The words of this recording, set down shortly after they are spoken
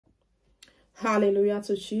Hallelujah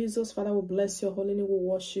to Jesus. Father, we bless your holy name. We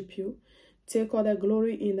worship you. Take all the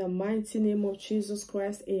glory in the mighty name of Jesus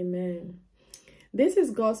Christ. Amen. This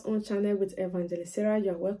is God's own channel with Evangelist Sarah.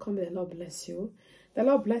 You are welcome. The Lord bless you. The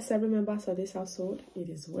Lord bless every member of this household. It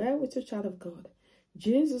is well with you, child of God.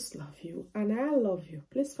 Jesus love you and I love you.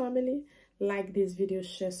 Please, family, like this video,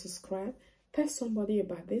 share, subscribe. Tell somebody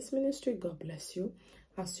about this ministry. God bless you.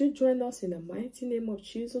 As you join us in the mighty name of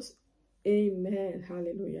Jesus. Amen.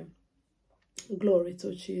 Hallelujah. Glory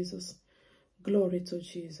to Jesus. Glory to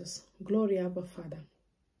Jesus. Glory, Abba Father.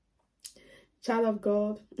 Child of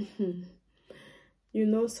God, you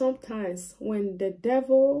know, sometimes when the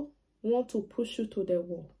devil wants to push you to the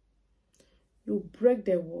wall, you break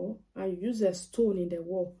the wall and you use a stone in the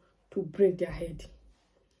wall to break their head.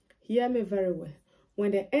 Hear me very well.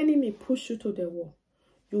 When the enemy push you to the wall,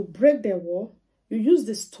 you break the wall, you use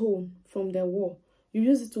the stone from the wall, you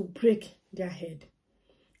use it to break their head.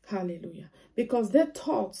 Hallelujah. Because they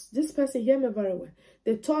thought, this person, hear me very well,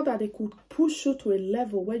 they thought that they could push you to a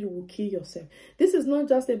level where you will kill yourself. This is not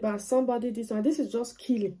just about somebody, this is just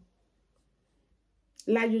killing.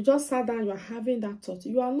 Like you just sat down, you are having that thought.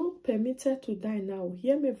 You are not permitted to die now.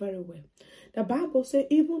 Hear me very well. The Bible says,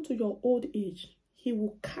 even to your old age, he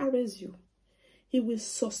will carry you. He will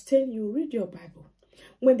sustain you. Read your Bible.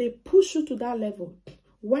 When they push you to that level,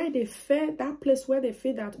 why they fear that place where they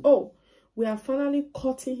feel that, oh, we are finally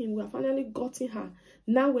cutting him, we are finally gotten her.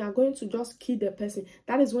 Now we are going to just kill the person.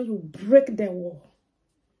 That is when you break the wall.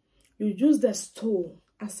 You use the stone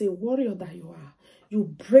as a warrior that you are. You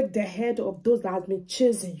break the head of those that have been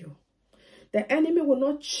chasing you. The enemy will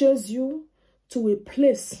not chase you to a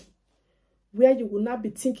place where you will not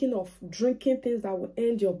be thinking of drinking things that will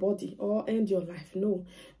end your body or end your life. No.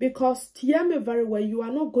 Because, hear me very well, you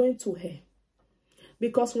are not going to hell.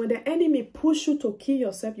 Because when the enemy push you to kill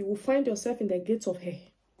yourself, you will find yourself in the gates of hell.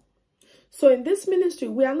 So in this ministry,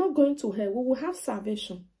 we are not going to hell. We will have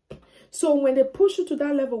salvation. So when they push you to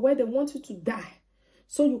that level where they want you to die,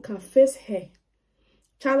 so you can face hell,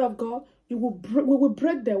 child of God, we will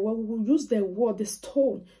break the wall. We will use the wall, the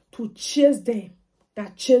stone, to chase them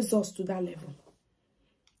that chase us to that level.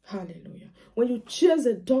 Hallelujah. When you chase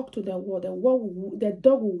a dog to the wall, the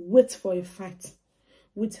dog will wait for a fight,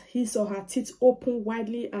 with his or her teeth open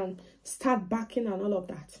widely and start barking and all of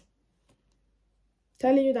that.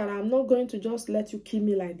 Telling you that I'm not going to just let you kill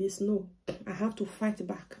me like this. No, I have to fight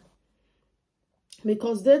back.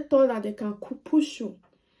 Because they thought that they can push you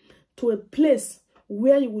to a place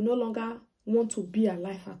where you will no longer want to be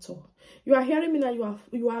alive at all. You are hearing me now,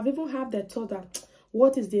 you have even had the thought that,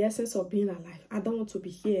 what is the essence of being alive? I don't want to be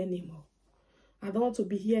here anymore. I don't want to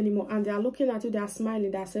be here anymore. And they are looking at you, they are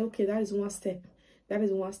smiling, they are saying, okay, that is one step. That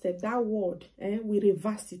is one step. That word, we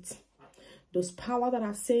reverse it. Those power that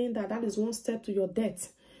are saying that is one step to your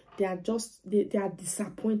death, they are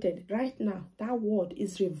disappointed. Right now, that word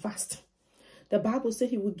is reversed. The Bible says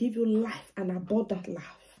he will give you life and abundant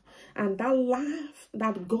life. And that life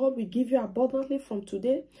that God will give you abundantly from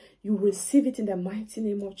today, you receive it in the mighty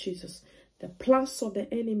name of Jesus. The plans of the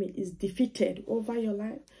enemy is defeated over your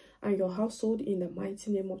life and your household in the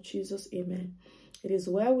mighty name of Jesus. Amen. It is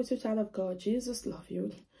well with you, child of God. Jesus love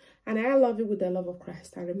you. And I love you with the love of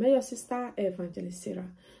Christ. I remain your sister, Evangelist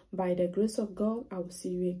Sarah. By the grace of God, I will see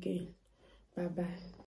you again. Bye-bye.